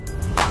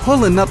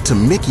Pulling up to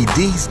Mickey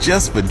D's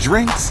just for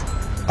drinks?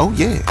 Oh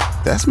yeah,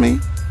 that's me.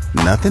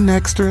 Nothing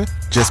extra,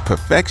 just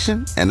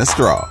perfection and a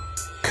straw.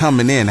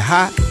 Coming in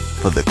hot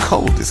for the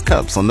coldest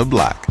cups on the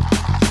block.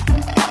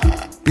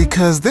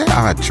 Because there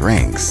are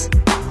drinks.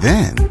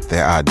 Then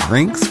there are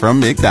drinks from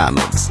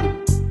McDonald's.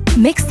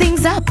 Mix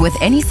things up with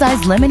any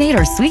size lemonade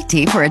or sweet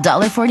tea for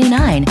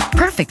 $1.49.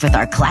 Perfect with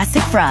our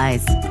classic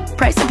fries.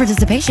 Price and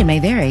participation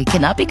may vary.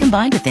 Cannot be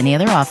combined with any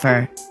other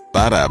offer.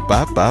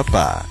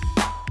 Ba-da-ba-ba-ba.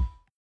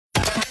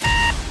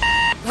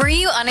 Were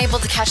you unable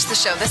to catch the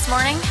show this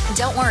morning?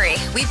 Don't worry,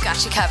 we've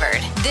got you covered.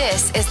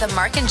 This is the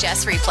Mark and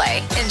Jess Replay.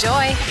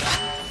 Enjoy.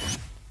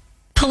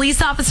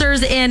 Police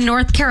officers in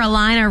North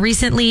Carolina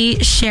recently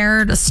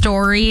shared a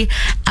story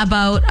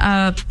about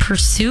a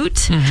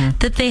pursuit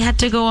that they had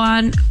to go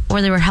on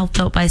where they were helped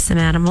out by some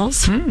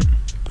animals.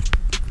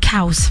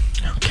 Cows.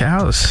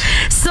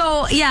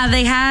 So, yeah,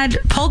 they had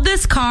pulled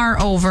this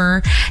car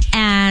over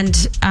and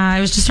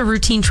it was just a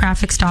routine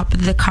traffic stop.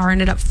 But the car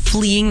ended up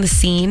fleeing the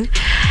scene.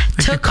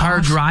 Like the car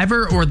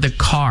driver or the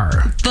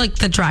car? Like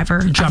the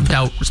driver. Jumped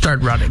out,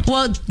 started running.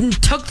 Well,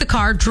 took the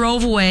car,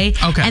 drove away,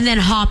 and then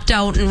hopped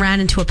out and ran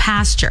into a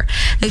pasture.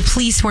 The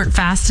police weren't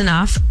fast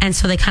enough, and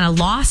so they kind of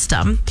lost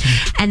him.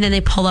 And then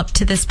they pull up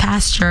to this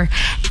pasture,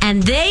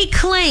 and they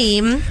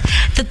claim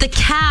that the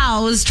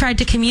cows tried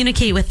to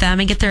communicate with them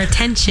and get their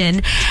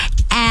attention,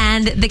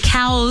 and the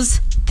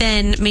cows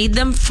then made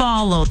them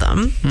follow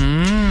them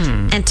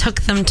and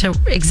took them to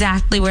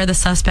exactly where the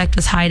suspect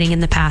was hiding in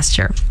the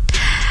pasture.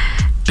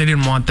 They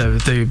didn't want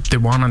they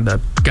wanted the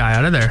guy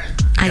out of there.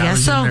 I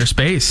guess so. In their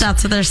space.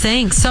 That's what they're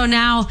saying. So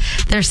now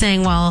they're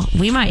saying, well,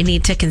 we might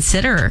need to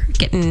consider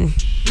getting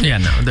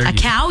a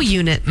cow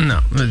unit.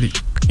 No, they're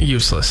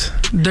useless.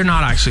 They're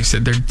not actually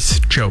said. They're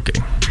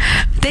joking.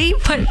 They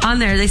put on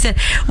there, they said,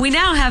 we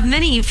now have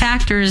many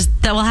factors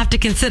that we'll have to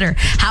consider.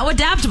 How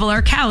adaptable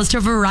are cows to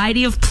a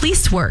variety of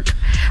police work?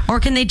 Or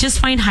can they just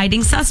find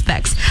hiding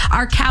suspects?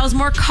 Are cows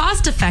more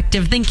cost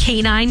effective than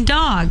canine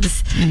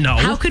dogs? No.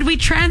 How could we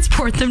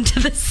transport them to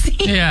the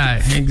scene?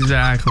 Yeah,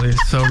 exactly.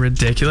 So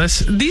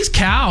ridiculous. These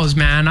cows,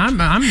 man, I'm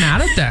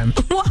mad at them.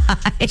 Why?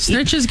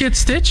 Snitches get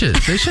stitches.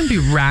 They shouldn't be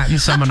ratting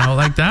someone out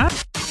like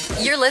that.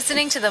 You're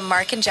listening to the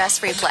Mark and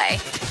Jess Replay.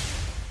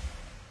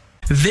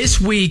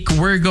 This week,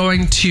 we're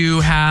going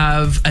to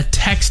have a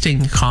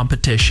texting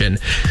competition.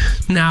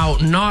 Now,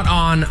 not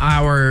on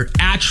our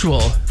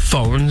actual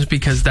phones,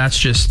 because that's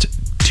just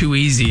too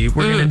easy.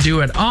 We're going to do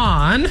it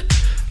on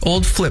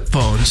old flip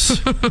phones.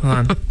 Hold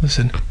on,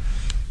 listen.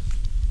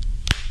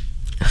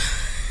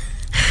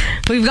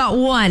 We've got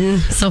one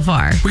so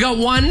far. We got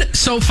one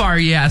so far,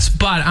 yes,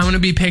 but I'm going to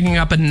be picking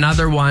up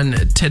another one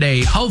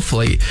today,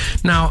 hopefully.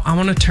 Now, I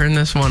want to turn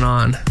this one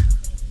on.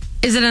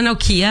 Is it a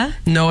Nokia?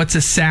 No, it's a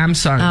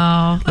Samsung.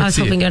 Oh, I was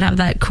hoping it'd have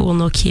that cool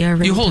Nokia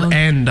ringtone. You hold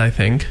end, I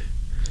think.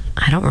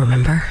 I don't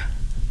remember.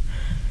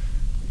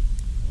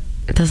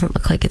 It doesn't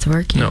look like it's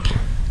working. No.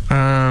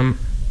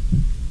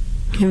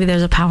 Maybe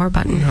there's a power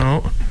button.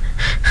 No.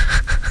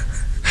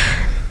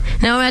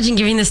 Now imagine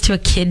giving this to a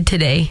kid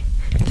today.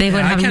 They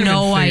would have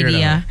no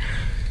idea.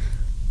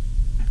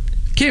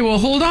 Okay, well,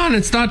 hold on.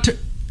 It's not...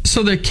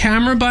 so the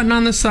camera button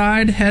on the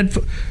side,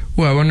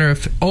 well, I wonder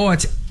if... Oh,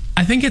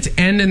 I think it's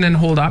end and then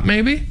hold up,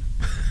 maybe?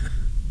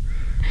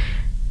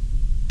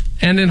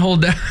 End and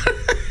hold down.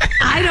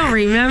 I don't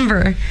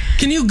remember.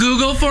 Can you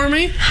Google for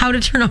me? How to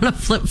turn on a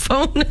flip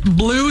phone?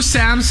 Blue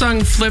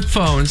Samsung flip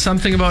phone.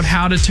 Something about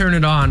how to turn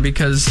it on,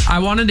 because I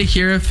wanted to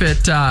hear if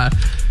it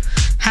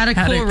had a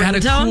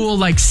cool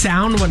like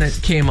sound when it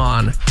came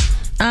on.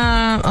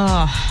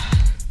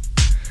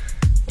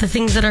 The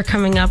things that are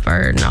coming up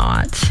are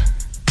not.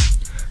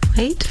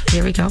 Wait,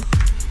 here we go.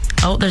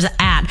 Oh, there's an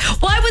ad.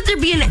 Why would there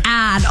be an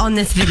ad on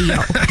this video?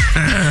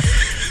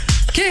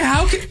 Okay,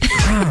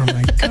 oh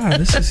my God,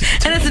 this is...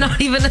 And it's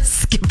not even a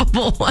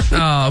skippable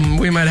one.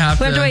 We might have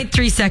to... We have to wait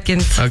 3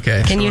 seconds.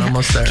 Okay, we're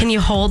almost there. Can you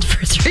hold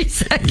for 3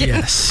 seconds?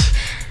 Yes.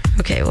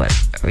 Okay, what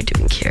are we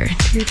doing here?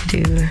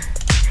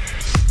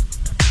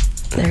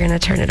 They're going to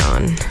turn it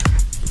on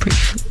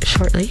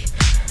shortly.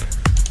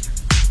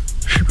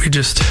 Should we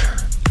just...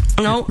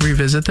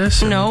 revisit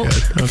this? No,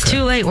 it's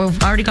too late.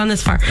 We've already gone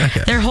this far.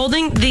 Okay. They're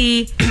holding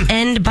the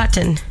end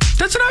button.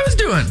 That's what I was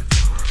doing.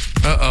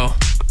 Uh-oh.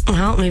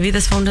 Well, maybe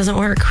this phone doesn't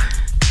work.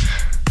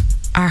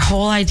 Our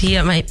whole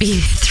idea might be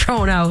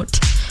thrown out.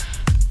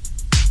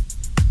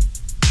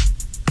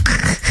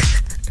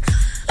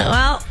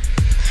 Well,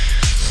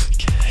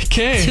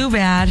 okay. Too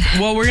bad.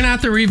 Well, we're going to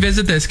have to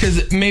revisit this,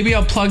 because maybe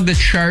I'll plug the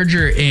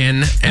charger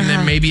in, and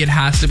then maybe it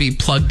has to be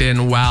plugged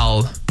in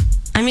well.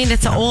 I mean,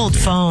 it's an old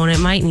phone. It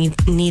might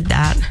need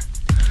that.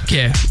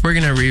 Okay, we're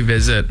going to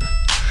revisit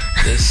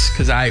this,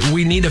 because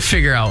we need to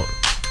figure out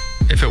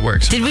if it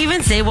works. Did we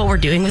even say what we're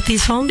doing with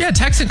these phones? Yeah,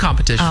 texting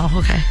competition. Oh,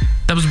 okay.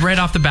 That was right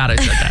off the bat I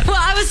said that. Well,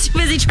 I was too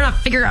busy trying to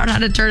figure out how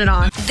to turn it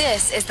on.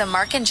 This is the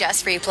Mark and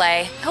Jess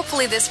Replay.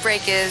 Hopefully this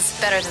break is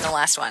better than the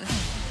last one.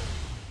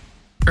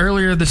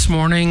 earlier this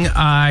morning,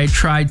 I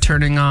tried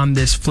turning on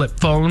this flip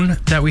phone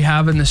that we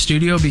have in the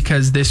studio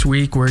because this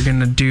week we're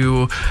going to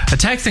do a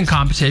texting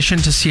competition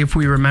to see if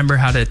we remember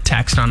how to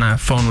text on a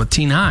phone with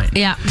T9.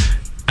 Yeah.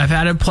 I've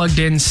had it plugged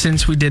in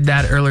since we did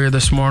that earlier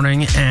this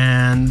morning,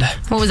 and...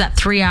 What was that,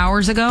 3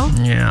 hours ago?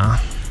 Yeah.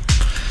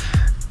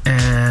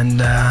 And,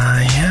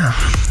 yeah.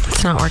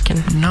 It's not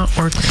working. Not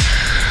working.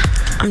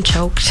 I'm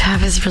choked.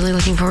 I was really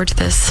looking forward to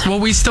this.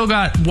 Well, we still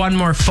got one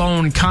more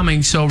phone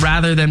coming, so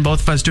rather than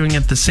both of us doing it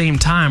at the same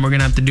time, we're going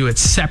to have to do it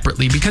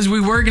separately because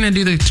we were going to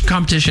do the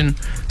competition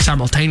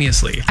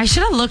simultaneously. I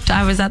should have looked.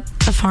 I was at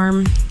the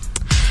farm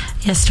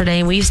yesterday,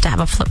 and we used to have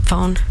a flip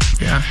phone.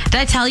 Yeah. Did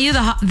I tell you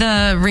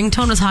the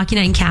ringtone was Hockey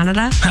Night in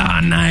Canada? Ah,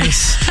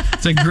 nice.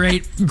 It's a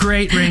great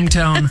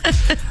ringtone.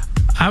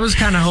 I was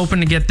kind of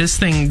hoping to get this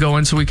thing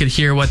going so we could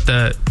hear what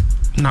the,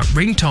 not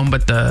ringtone,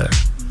 but the...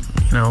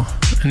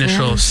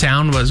 initial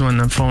sound was when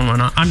the phone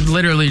went on. I'm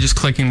literally just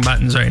clicking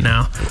buttons right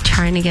now.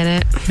 Trying to get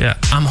it. Yeah.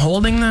 I'm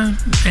holding the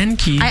N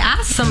key. I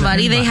asked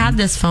somebody. They had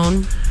this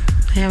phone.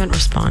 They haven't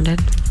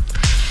responded.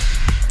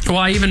 Well,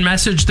 I even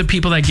messaged the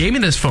people that gave me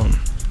this phone,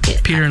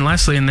 Peter and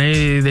Leslie, and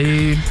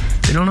they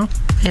don't know.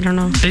 They don't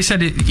know. They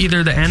said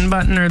either the N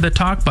button or the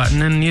talk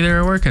button, and neither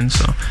are working,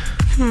 so.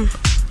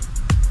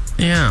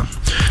 Yeah.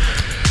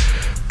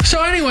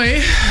 So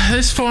anyway,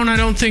 this phone I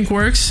don't think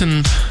works,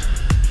 and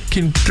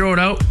can throw it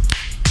out.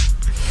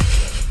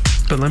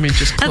 But let me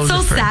just close it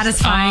first. That's so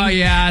satisfying. Oh,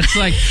 yeah. It's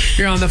like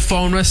you're on the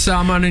phone with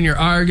someone and you're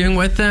arguing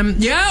with them.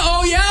 Yeah.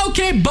 Oh, yeah.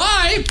 Okay.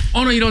 Bye.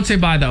 Oh, no. You don't say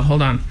bye, though.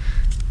 Hold on.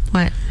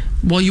 What?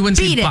 Well, you wouldn't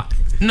Beat say it. bye.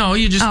 No,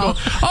 you just go,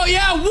 oh,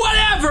 yeah.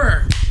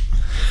 Whatever.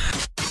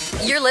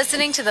 You're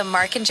listening to the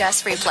Mark and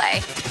Jess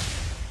Replay.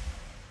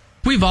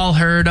 We've all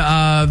heard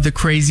of the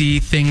crazy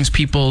things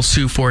people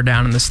sue for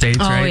down in the States,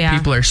 right? Yeah.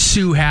 People are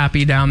sue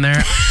happy down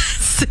there.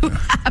 So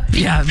happy.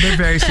 Yeah, they're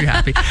very sue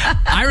happy.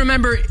 I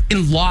remember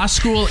in law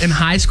school, in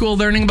high school,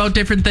 learning about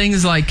different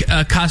things, like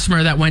a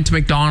customer that went to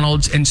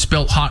McDonald's and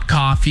spilt hot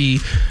coffee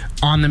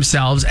on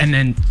themselves and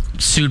then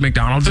sued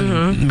McDonald's,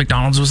 and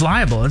McDonald's was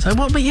liable. It's like,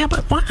 well,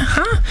 but what?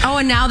 Huh? Oh,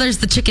 and now there's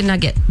the chicken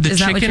nugget. The Is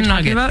that what chicken you're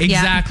talking nugget. about?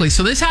 Exactly.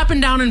 So this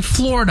happened down in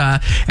Florida,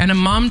 and a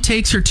mom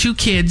takes her 2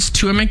 kids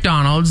to a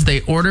McDonald's.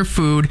 They order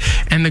food,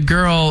 and the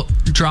girl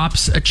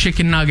drops a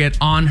chicken nugget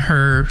on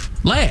her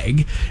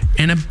leg,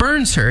 and it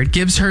burns her. It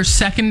gives her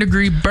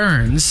 2nd-degree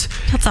burns.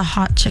 That's a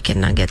hot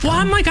chicken nugget, though. Well,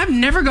 I'm like, I've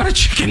never got a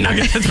chicken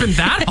nugget that's been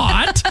that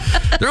hot.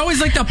 They're always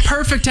like the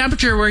perfect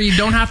temperature where you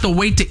don't have to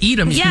wait to eat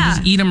them. You can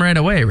just eat them right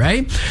away,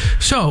 right?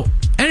 So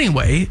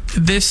anyway,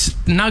 this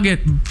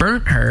nugget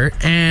burnt her,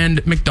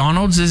 and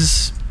McDonald's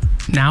is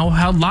now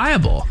held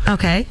liable.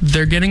 Okay.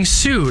 They're getting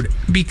sued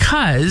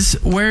because,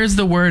 where's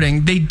the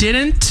wording? They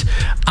didn't,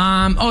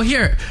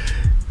 here.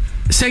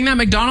 Saying that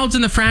McDonald's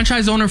and the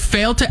franchise owner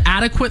failed to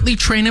adequately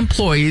train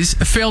employees,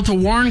 failed to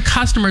warn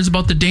customers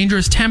about the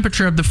dangerous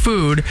temperature of the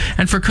food,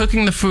 and for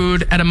cooking the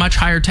food at a much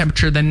higher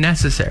temperature than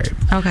necessary.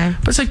 Okay.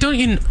 But it's like, don't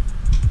you...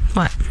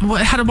 What?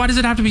 Why does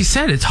it have to be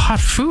said? It's hot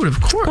food, of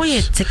course. Well,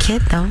 it's a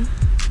kid, though.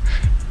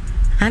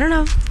 I don't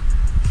know.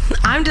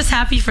 I'm just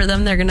happy for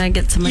them. They're going to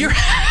get some money.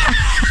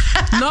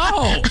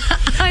 No.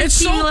 It's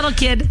so little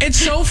kid. It's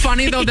so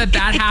funny, though, that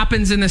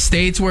happens in the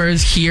States,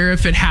 whereas here,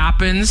 if it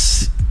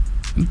happens...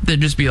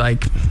 They'd just be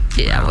like,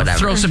 yeah, whatever.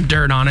 Throw some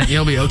dirt on it.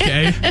 You'll be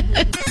okay.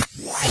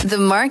 The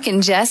Mark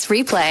and Jess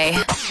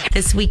Replay.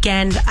 This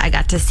weekend, I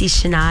got to see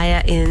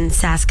Shania in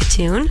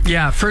Saskatoon.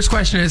 Yeah. First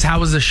question is, how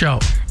was the show?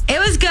 It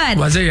was good.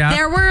 Was it? Yeah.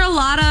 There were a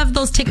lot of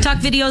those TikTok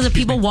videos of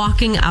people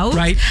walking out.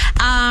 Right.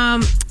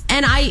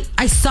 And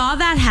I saw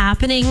that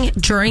happening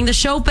during the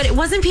show, but it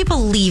wasn't people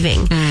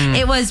leaving.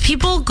 It was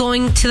people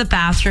going to the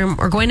bathroom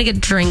or going to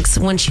get drinks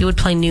when she would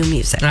play new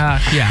music.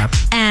 Yeah.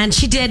 And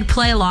she did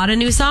play a lot of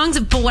new songs,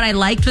 but what I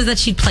liked was that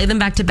she'd play them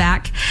back to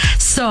back.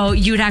 So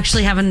you'd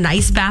actually have a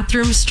nice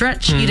bathroom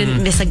stretch. You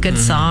didn't miss a good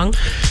song.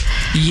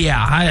 Yeah.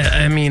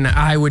 I mean,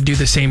 I would do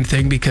the same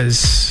thing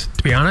because...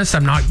 To be honest,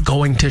 I'm not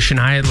going to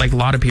Shania like a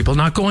lot of people.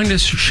 Not going to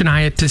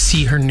Shania to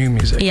see her new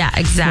music. Yeah,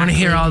 exactly. I want to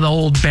hear all the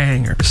old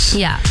bangers.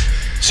 Yeah.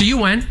 So you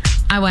went.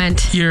 I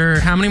went.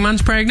 You're how many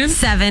months pregnant?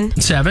 7.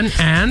 7.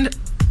 And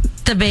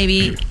the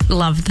baby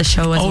loved the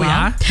show as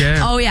well.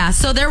 Yeah? Oh yeah.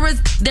 So there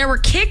were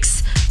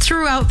kicks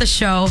throughout the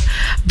show,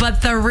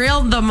 but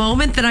the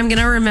moment that I'm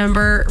gonna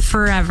remember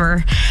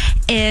forever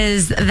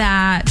is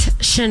that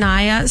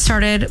Shania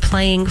started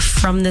playing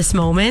From This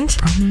Moment.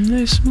 From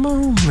This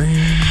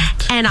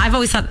Moment. And I've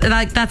always thought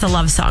like that's a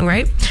love song,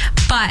 right?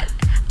 But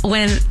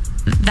when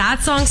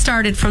that song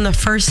started, from the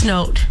first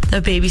note, the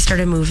baby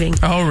started moving.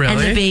 Oh, really?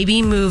 And the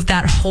baby moved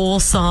that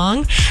whole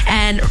song.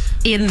 And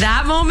in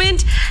that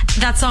moment,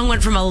 that song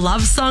went from a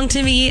love song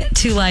to me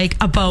to like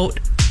about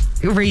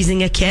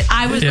raising a kid.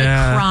 I was like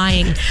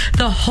crying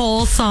the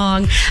whole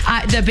song.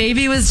 The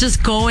baby was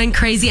just going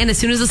crazy, and as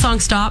soon as the song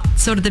stopped,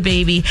 so did the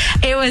baby.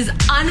 It was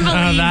unbelievable.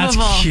 Oh,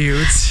 that's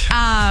cute.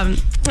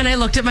 And I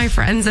looked at my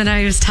friends and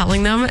I was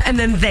telling them, and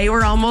then they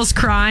were almost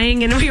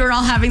crying, and we were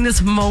all having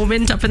this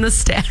moment up in the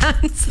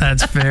stands.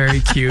 That's very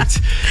cute.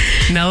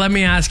 Now, let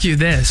me ask you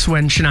this.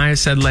 When Shania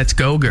said, "Let's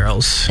go,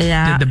 girls," do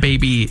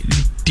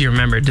you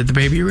remember, did the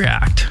baby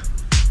react?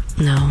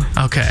 No.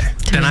 Okay.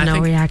 There was no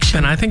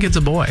reaction. Then I think it's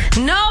a boy.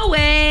 No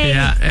way.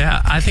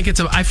 Yeah. I think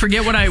I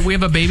forget we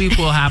have a baby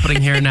pool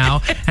happening here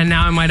now, and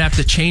now I might have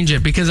to change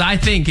it, because I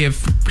think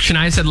if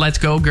Shania said, "Let's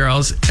go,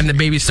 girls," and the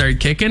baby started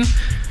kicking,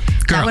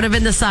 that would have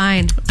been the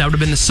sign. That would have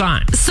been the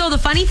sign. So the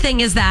funny thing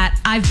is that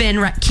I've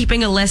been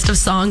keeping a list of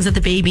songs that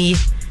the baby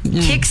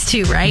kicks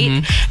to, right?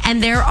 Mm-hmm.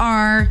 And there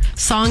are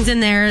songs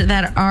in there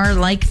that are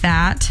like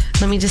that.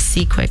 Let me just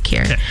see quick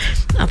here. Okay.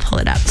 I'll pull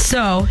it up.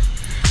 So,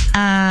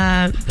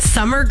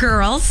 Summer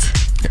Girls,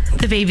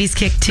 the baby's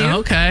kick to.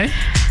 Okay.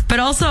 But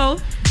also,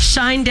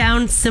 Shine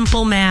Down,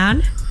 Simple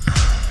Man.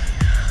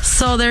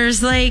 So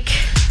there's boy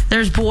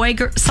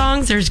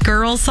songs, there's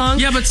girl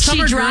songs. Yeah, but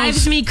Summer She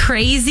Drives Me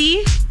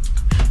Crazy.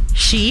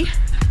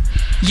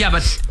 Yeah,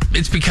 but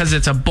it's because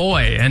it's a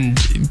boy and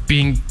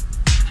being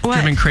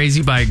driven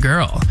crazy by a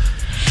girl.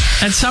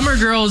 And Summer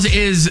Girls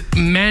is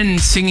men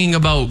singing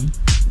about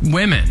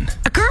women.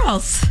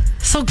 Girls.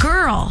 So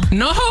girl.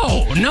 No.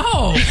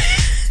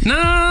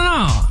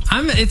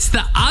 It's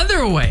the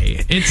other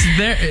way.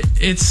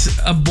 It's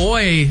a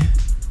boy.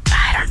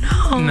 I don't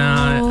know.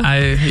 No,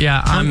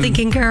 I'm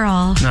thinking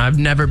girl. No, I've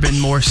never been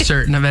more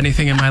certain of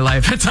anything in my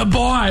life. It's a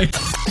boy.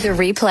 The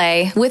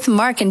Replay with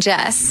Mark and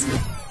Jess.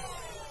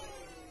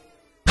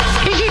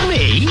 Is it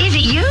me? Is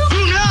it you?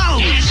 Who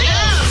knows?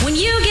 When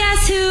you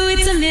guess who,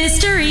 it's a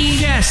mystery.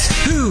 Guess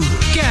who?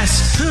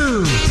 Guess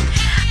who?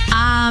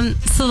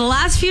 So the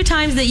last few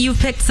times that you've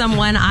picked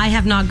someone, I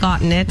have not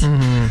gotten it.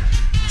 Mm-hmm.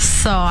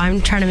 So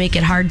I'm trying to make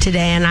it hard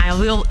today, and I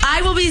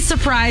will be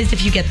surprised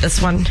if you get this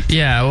one.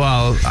 Yeah,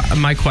 well,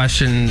 my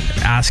question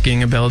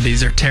asking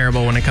abilities are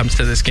terrible when it comes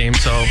to this game,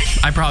 so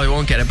I probably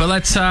won't get it. But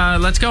let's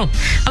go.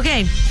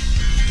 Okay.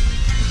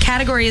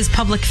 Category is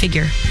public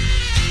figure.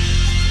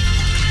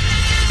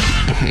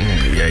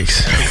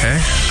 Yikes. Okay.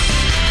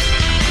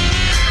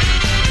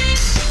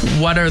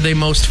 What are they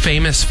most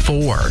famous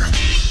for?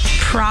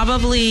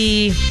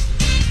 Probably,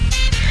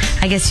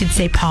 I guess you'd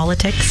say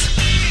politics.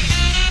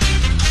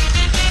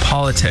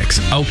 Politics.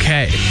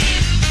 Okay.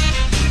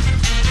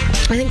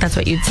 I think that's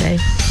what you'd say.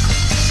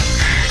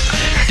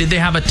 Did they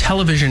have a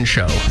television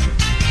show?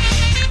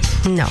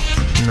 No.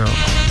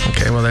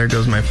 Okay, well, there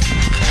goes my...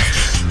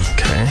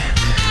 Okay.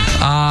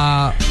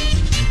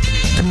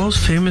 They're most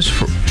famous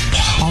for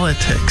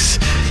politics.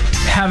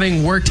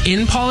 Having worked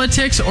in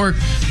politics or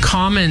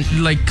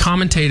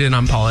commentated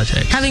on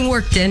politics? Having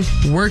worked in.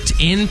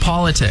 Worked in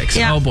politics.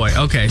 Yeah. Oh, boy.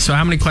 Okay, so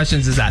how many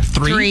questions is that?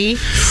 Three?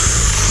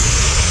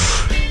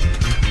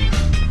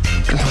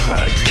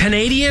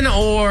 Canadian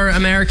or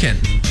American?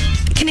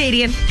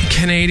 Canadian.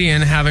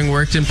 Canadian, having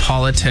worked in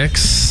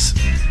politics.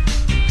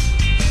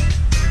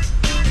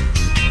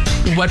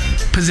 What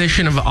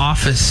position of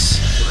office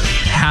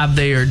have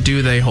they or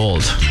do they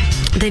hold?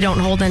 They don't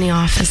hold any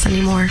office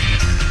anymore.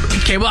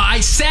 Okay, well, I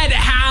said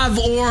have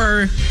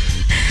or...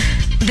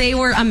 They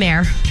were a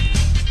mayor.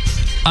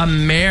 A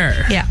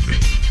mayor? Yeah.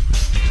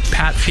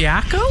 Pat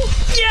Fiacco?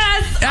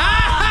 Yes!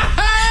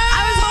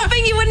 I was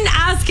hoping you wouldn't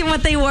ask him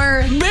what they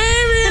were. Baby,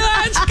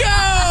 let's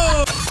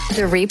go!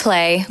 The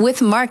Replay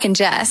with Mark and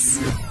Jess.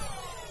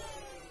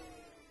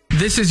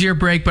 This is your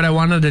break, but I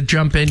wanted to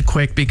jump in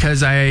quick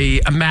because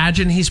I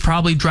imagine he's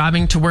probably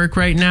driving to work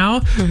right now.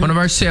 Mm-hmm. One of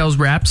our sales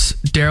reps,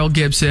 Daryl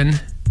Gibson,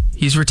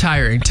 he's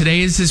retiring.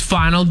 Today is his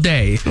final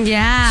day.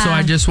 Yeah. So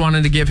I just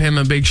wanted to give him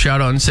a big shout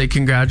out and say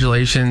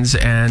congratulations.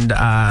 And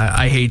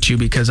I hate you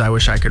because I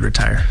wish I could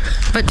retire.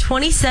 But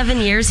 27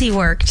 years he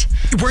worked.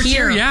 Worked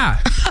here, yeah.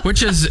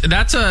 Which is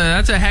that's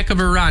a heck of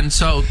a run.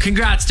 So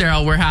congrats,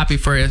 Daryl. We're happy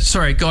for you.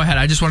 Sorry, go ahead.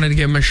 I just wanted to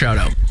give him a shout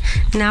out.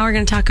 Now we're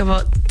going to talk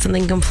about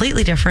something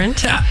completely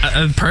different.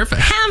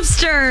 Perfect.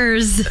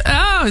 Hamsters.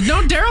 Oh,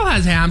 no, Daryl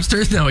has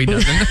hamsters. No, he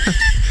doesn't.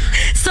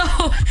 So,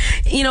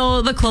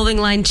 the clothing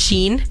line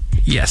Shein.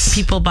 Yes.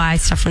 People buy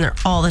stuff from there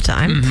all the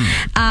time.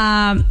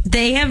 Mm-hmm.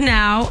 They have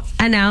now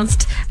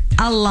announced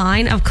a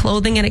line of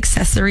clothing and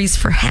accessories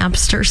for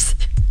hamsters.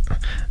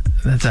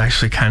 That's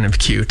actually kind of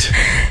cute.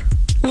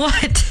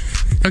 What?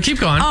 Oh, keep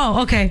going.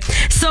 Oh, okay.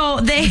 So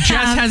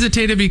Jess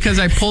hesitated because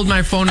I pulled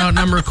my phone out and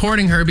I'm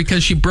recording her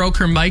because she broke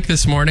her mic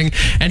this morning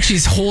and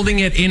she's holding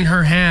it in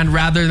her hand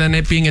rather than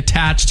it being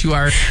attached to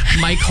our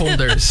mic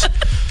holders.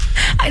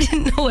 I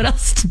didn't know what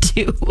else to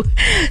do.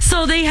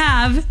 So they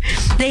have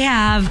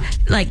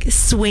like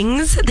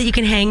swings that you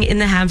can hang in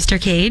the hamster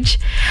cage.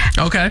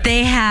 Okay.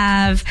 They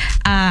have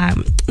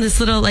this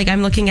little,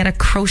 I'm looking at a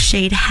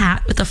crocheted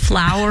hat with a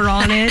flower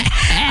on it,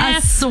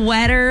 a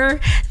sweater.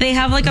 They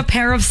have a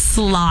pair of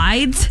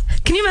slides.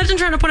 Can you imagine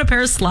trying to put a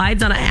pair of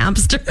slides on a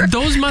hamster?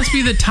 Those must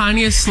be the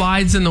tiniest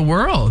slides in the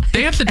world.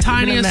 They have the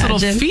tiniest little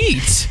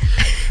feet.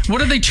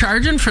 What are they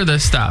charging for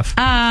this stuff?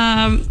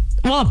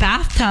 Well, a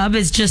bathtub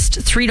is just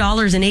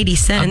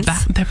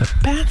 $3.80. They have a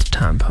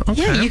bathtub.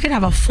 Okay. Yeah, you could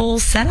have a full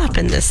setup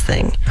in this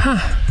thing. Huh.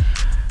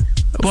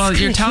 Well,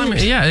 you're telling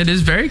me, yeah, it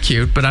is very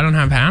cute, but I don't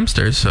have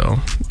hamsters, so.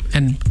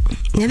 And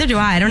neither do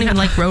I. I don't even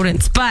like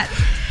rodents, but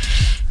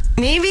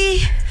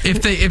maybe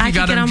if you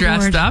got them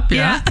dressed up,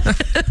 yeah.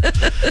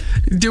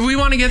 Do we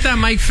want to get that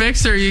mic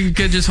fixed, or are you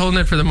good just holding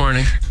it for the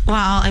morning?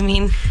 Well, I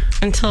mean,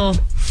 until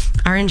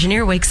our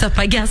engineer wakes up,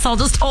 I guess I'll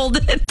just hold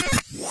it.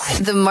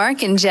 The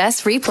Mark and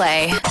Jess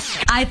Replay.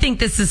 I think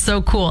this is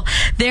so cool.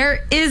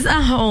 There is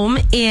a home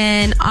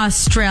in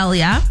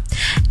Australia,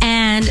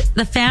 and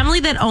the family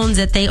that owns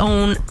it, they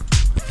own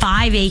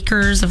 5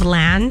 acres of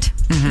land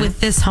with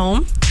this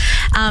home.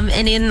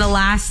 And in the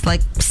last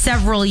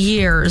several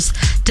years,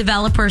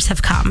 developers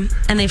have come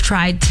and they've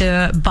tried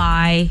to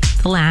buy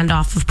the land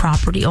off of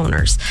property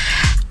owners.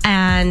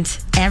 And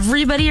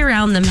everybody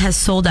around them has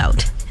sold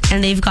out.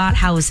 And they've got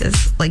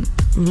houses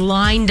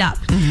lined up.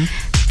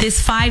 This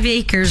 5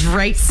 acres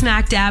right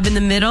smack dab in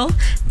the middle,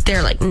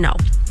 they're like, no,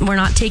 we're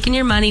not taking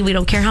your money. We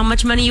don't care how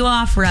much money you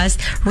offer us.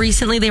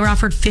 Recently, they were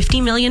offered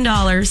 $50 million,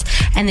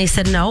 and they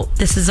said, no,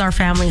 this is our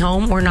family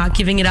home. We're not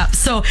giving it up.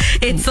 So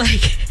it's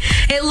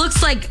it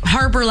looks like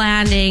Harbor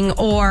Landing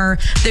or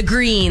the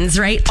Greens,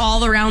 right?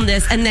 All around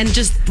this, and then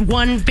just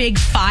one big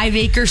 5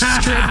 acre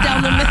strip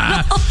down the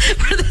middle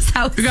where this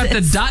house We got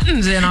the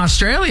Duttons in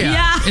Australia.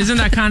 Yeah. Isn't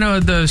that kind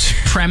of the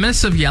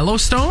premise of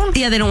Yellowstone?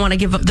 Yeah, they don't want to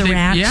give up the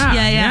ranch.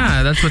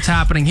 Yeah, that's what's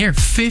happening here.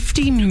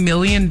 $50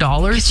 million.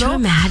 Could you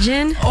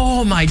imagine?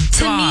 Oh my God.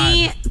 To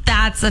me,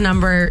 that's a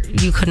number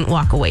you couldn't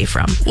walk away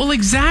from. Well,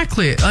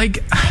 exactly.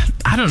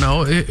 I don't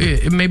know.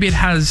 Maybe it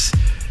has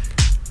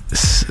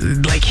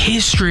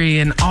history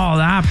and all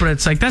that, but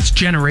it's that's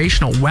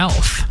generational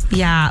wealth.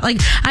 Yeah,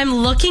 I'm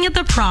looking at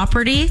the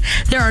property.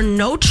 There are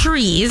no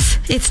trees.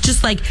 It's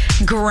just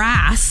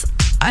grass.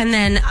 And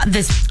then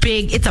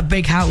it's a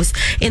big house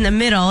in the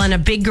middle and a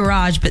big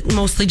garage, but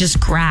mostly just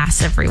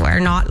grass everywhere,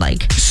 not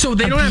so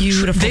they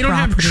don't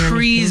have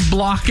trees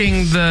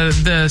blocking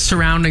the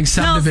surrounding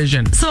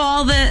subdivision. No, so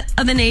all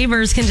the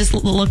neighbors can just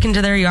look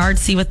into their yard,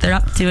 see what they're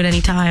up to at any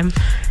time.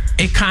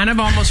 It kind of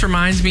almost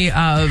reminds me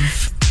of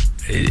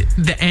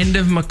the end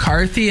of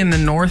McCarthy in the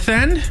North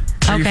End.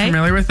 Are you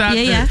familiar with that?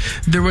 Yeah.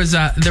 There was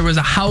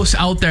a house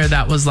out there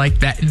that was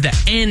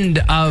the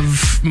end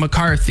of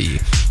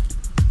McCarthy.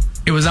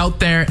 It was out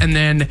there, and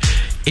then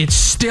it's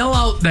still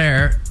out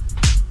there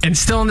and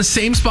still in the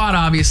same spot,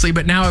 obviously,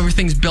 but now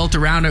everything's built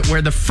around it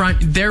where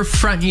their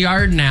front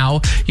yard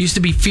now used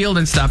to be field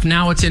and stuff.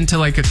 Now it's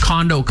into a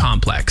condo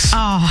complex.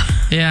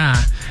 Oh. Yeah.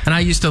 And I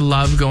used to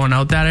love going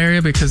out that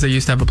area because they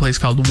used to have a place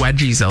called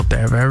Wedgies out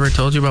there. Have I ever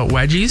told you about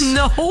Wedgies?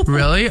 No.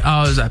 Really?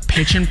 Oh, it was a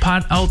pitch and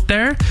putt out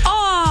there.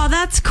 Oh,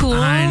 that's cool.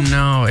 I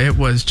know. It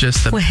was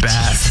just the Wedgies.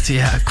 best.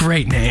 Yeah,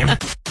 great name.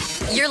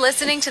 You're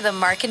listening to the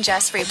Mark and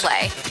Jess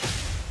Replay.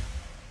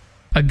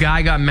 A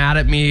guy got mad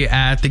at me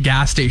at the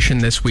gas station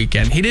this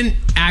weekend. He didn't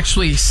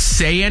actually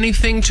say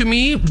anything to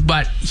me,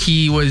 but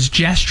he was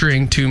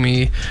gesturing to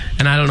me,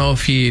 and I don't know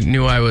if he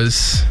knew I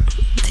was...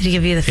 Did he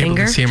give you the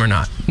finger? Able to see him or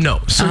not. No.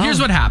 So here's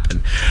what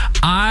happened.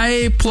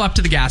 I pull up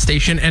to the gas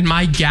station, and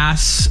my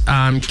gas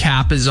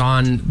cap is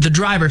on the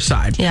driver's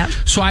side. Yeah.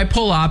 So I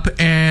pull up,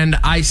 and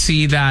I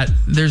see that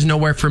there's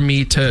nowhere for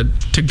me to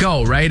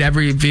go, right?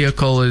 Every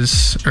vehicle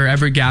or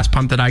every gas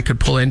pump that I could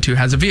pull into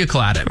has a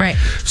vehicle at it. Right.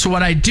 So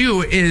what I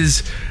do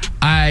is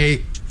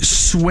I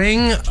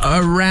swing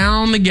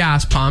around the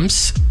gas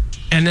pumps,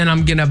 and then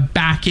I'm going to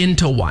back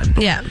into one.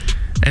 Yeah.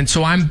 And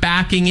so I'm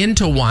backing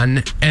into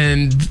one,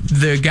 and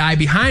the guy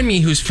behind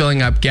me who's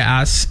filling up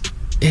gas,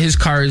 his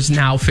car is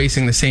now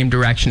facing the same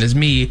direction as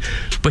me,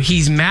 but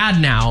he's mad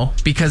now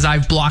because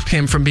I've blocked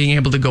him from being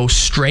able to go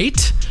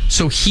straight,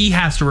 so he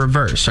has to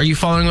reverse. Are you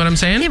following what I'm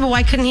saying? Yeah, but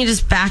why couldn't he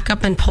just back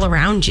up and pull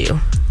around you?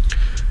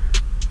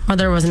 Or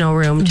there was no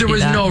room to There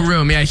was no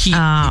room. Yeah,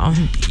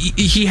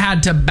 he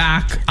had to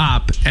back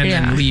up and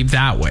then leave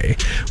that way.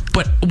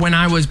 But when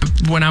I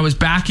was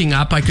backing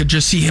up, I could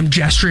just see him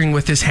gesturing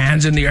with his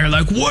hands in the air,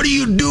 like, "What are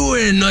you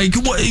doing? Like,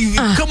 what?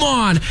 Come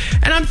on!"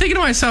 And I'm thinking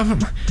to myself,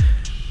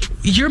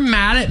 "You're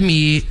mad at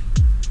me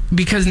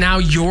because now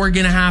you're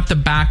gonna have to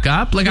back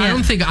up. Like, I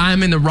don't think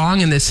I'm in the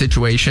wrong in this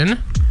situation."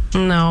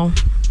 No.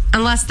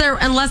 Unless there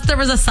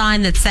was a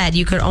sign that said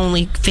you could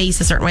only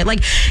face a certain way.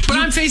 But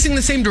I'm facing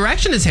the same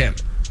direction as him.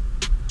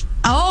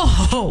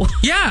 Oh.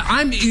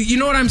 Yeah, you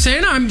know what I'm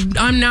saying?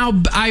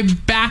 I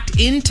backed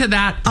into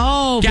that.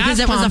 Oh, because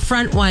it was a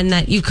front one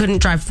that you couldn't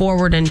drive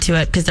forward into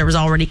it because there was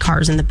already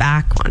cars in the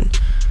back one.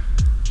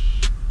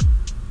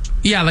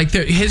 Yeah,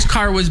 his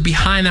car was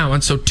behind that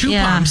one. So two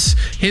pumps.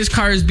 His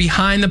car is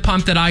behind the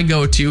pump that I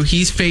go to.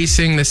 He's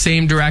facing the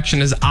same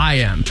direction as I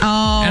am.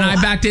 Oh. And I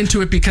backed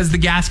into it because the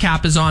gas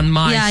cap is on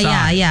my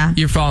side. Yeah.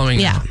 You're following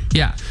me?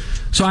 Yeah.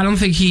 So I don't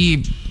think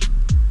he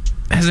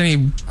has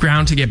any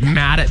ground to get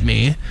mad at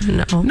me.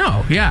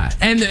 No, yeah.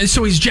 And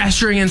so he's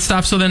gesturing and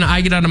stuff. So then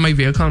I get out of my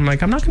vehicle. And I'm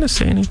like, I'm not going to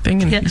say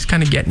anything. And he's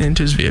kind of getting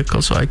into his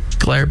vehicle. So I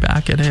glare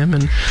back at him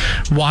and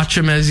watch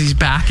him as he's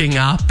backing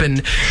up.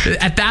 And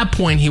at that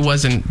point, he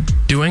wasn't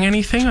doing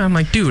anything. I'm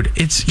like, dude,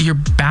 you're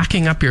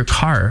backing up your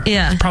car.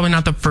 Yeah. It's probably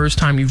not the first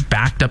time you've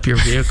backed up your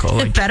vehicle.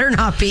 It better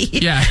not be.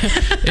 Yeah.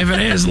 If it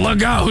is,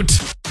 look out.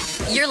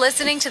 You're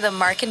listening to the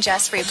Mark and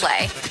Jess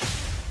Replay.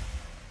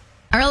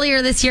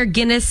 Earlier this year,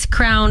 Guinness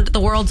crowned the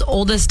world's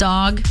oldest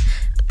dog,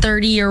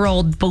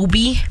 30-year-old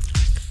Bobby.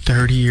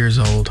 30 years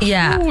old.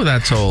 Yeah. Oh,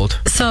 that's old.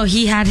 So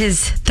he had his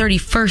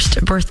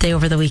 31st birthday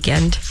over the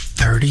weekend.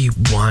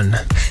 31.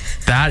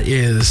 That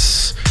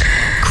is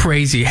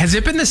crazy. Has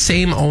it been the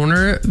same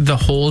owner the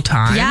whole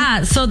time?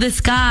 Yeah. So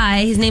this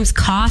guy, his name's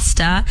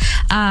Costa,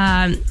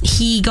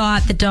 he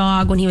got the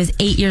dog when he was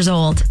 8 years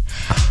old.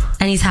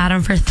 And he's had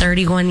him for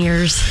 31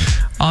 years.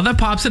 All that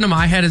pops into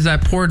my head is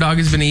that poor dog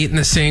has been eating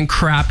the same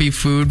crappy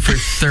food for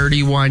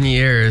 31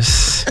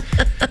 years.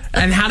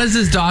 And how does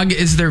this dog,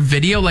 is there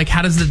video? Like,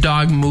 how does the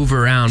dog move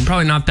around?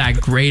 Probably not that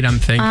great, I'm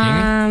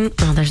thinking.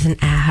 There's an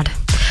ad.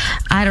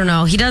 I don't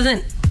know. He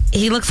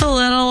looks a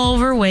little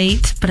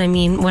overweight, but I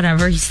mean,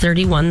 whatever. He's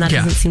 31. That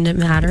doesn't seem to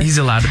matter. He's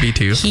allowed to be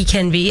too. He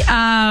can be.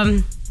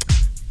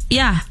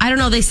 Yeah, I don't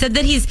know. They said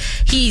that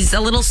he's a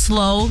little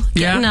slow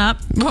getting up.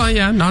 Well,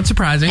 yeah, not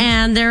surprising.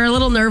 And they're a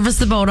little nervous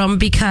about him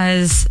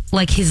because,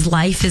 like, his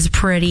life is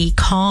pretty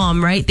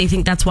calm, right? They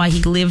think that's why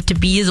he lived to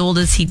be as old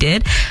as he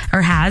did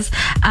or has.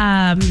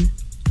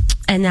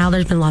 And now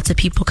there's been lots of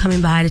people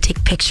coming by to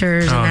take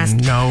pictures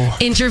and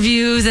ask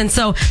interviews. And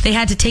so they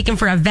had to take him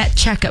for a vet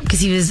checkup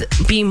because he was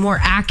being more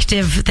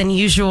active than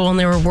usual and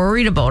they were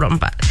worried about him.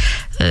 But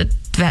the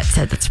vet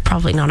said that's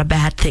probably not a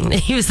bad thing, that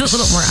he was a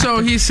little more active. So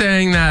he's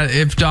saying that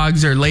if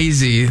dogs are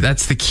lazy,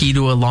 that's the key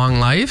to a long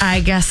life?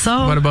 I guess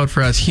so. What about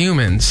for us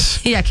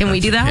humans? Yeah, can we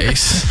do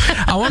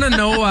that? I want to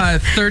know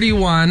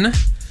 31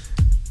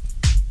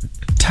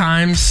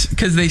 times,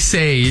 because they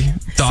say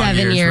dog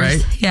 7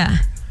 years, right? Yeah.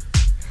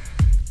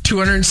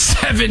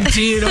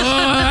 217. Oh,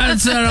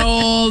 that's an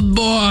old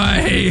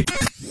boy.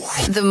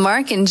 The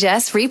Mark and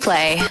Jess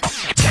Replay.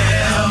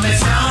 Tell me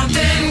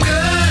something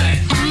good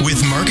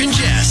with Mark and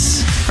Jess.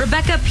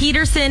 Rebecca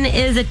Peterson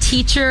is a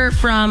teacher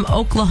from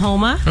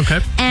Oklahoma. Okay.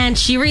 And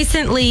she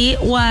recently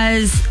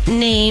was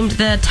named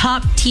the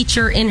top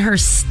teacher in her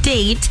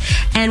state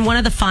and one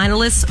of the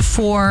finalists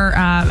for,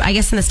 I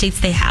guess in the States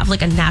they have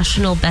like a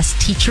National Best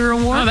Teacher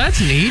Award. Oh,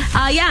 that's neat.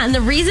 Yeah, and the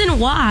reason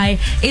why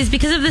is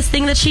because of this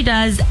thing that she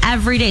does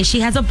every day. She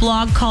has a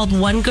blog called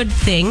One Good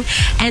Thing.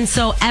 And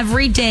so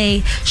every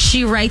day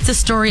she writes a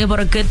story about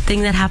a good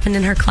thing that happened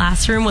in her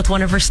classroom with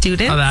one of her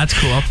students. Oh, that's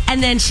cool.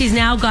 And then she's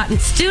now gotten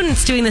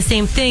students doing the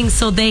same thing.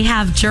 So they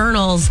have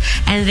journals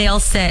and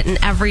they'll sit and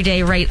every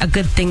day write a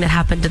good thing that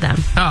happened to them.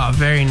 Oh,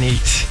 very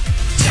neat.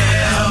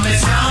 Tell me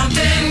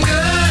something good.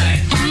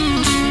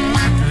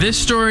 This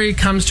story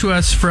comes to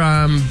us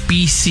from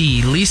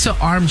BC. Lisa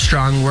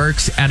Armstrong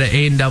works at an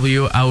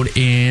A&W out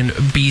in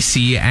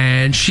BC,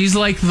 and she's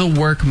like the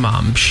work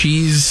mom.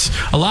 She's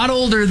a lot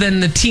older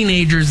than the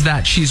teenagers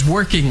that she's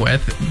working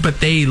with, but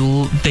they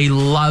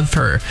love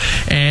her.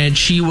 And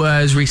she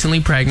was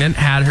recently pregnant,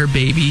 had her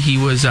baby. He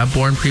was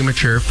born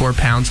premature, 4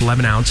 pounds,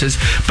 11 ounces.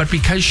 But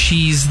because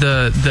she's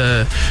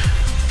the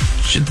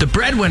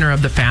breadwinner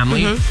of the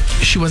family,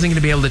 she wasn't going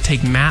to be able to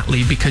take mat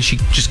leave because she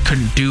just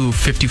couldn't do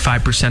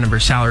 55% of her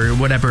salary or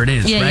whatever it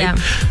is, right? Yeah.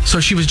 So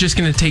she was just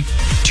going to take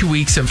 2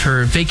 weeks of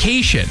her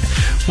vacation.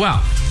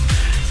 Well,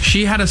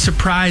 she had a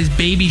surprise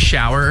baby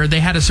shower, or they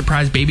had a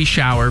surprise baby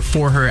shower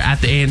for her at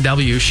the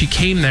A&W. She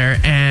came there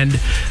and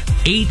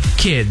 8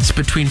 kids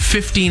between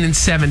 15 and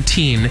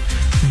 17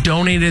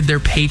 donated their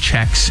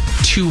paychecks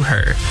to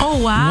her.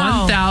 Oh,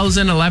 wow.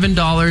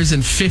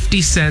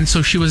 $1,011.50.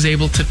 So she was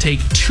able to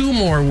take 2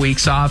 more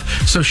weeks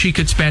off so she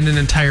could spend an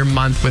entire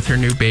month with her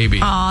new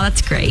baby. Oh,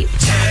 that's great.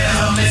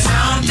 Tell me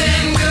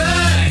something good.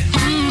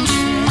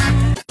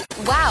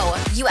 Wow,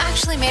 you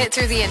actually made it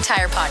through the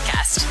entire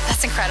podcast.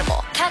 That's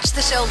incredible. Catch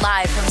the show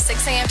live from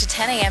 6 a.m. to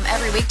 10 a.m.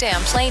 every weekday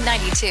on Play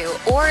 92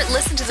 or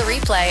listen to the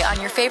replay on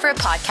your favorite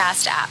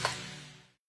podcast app.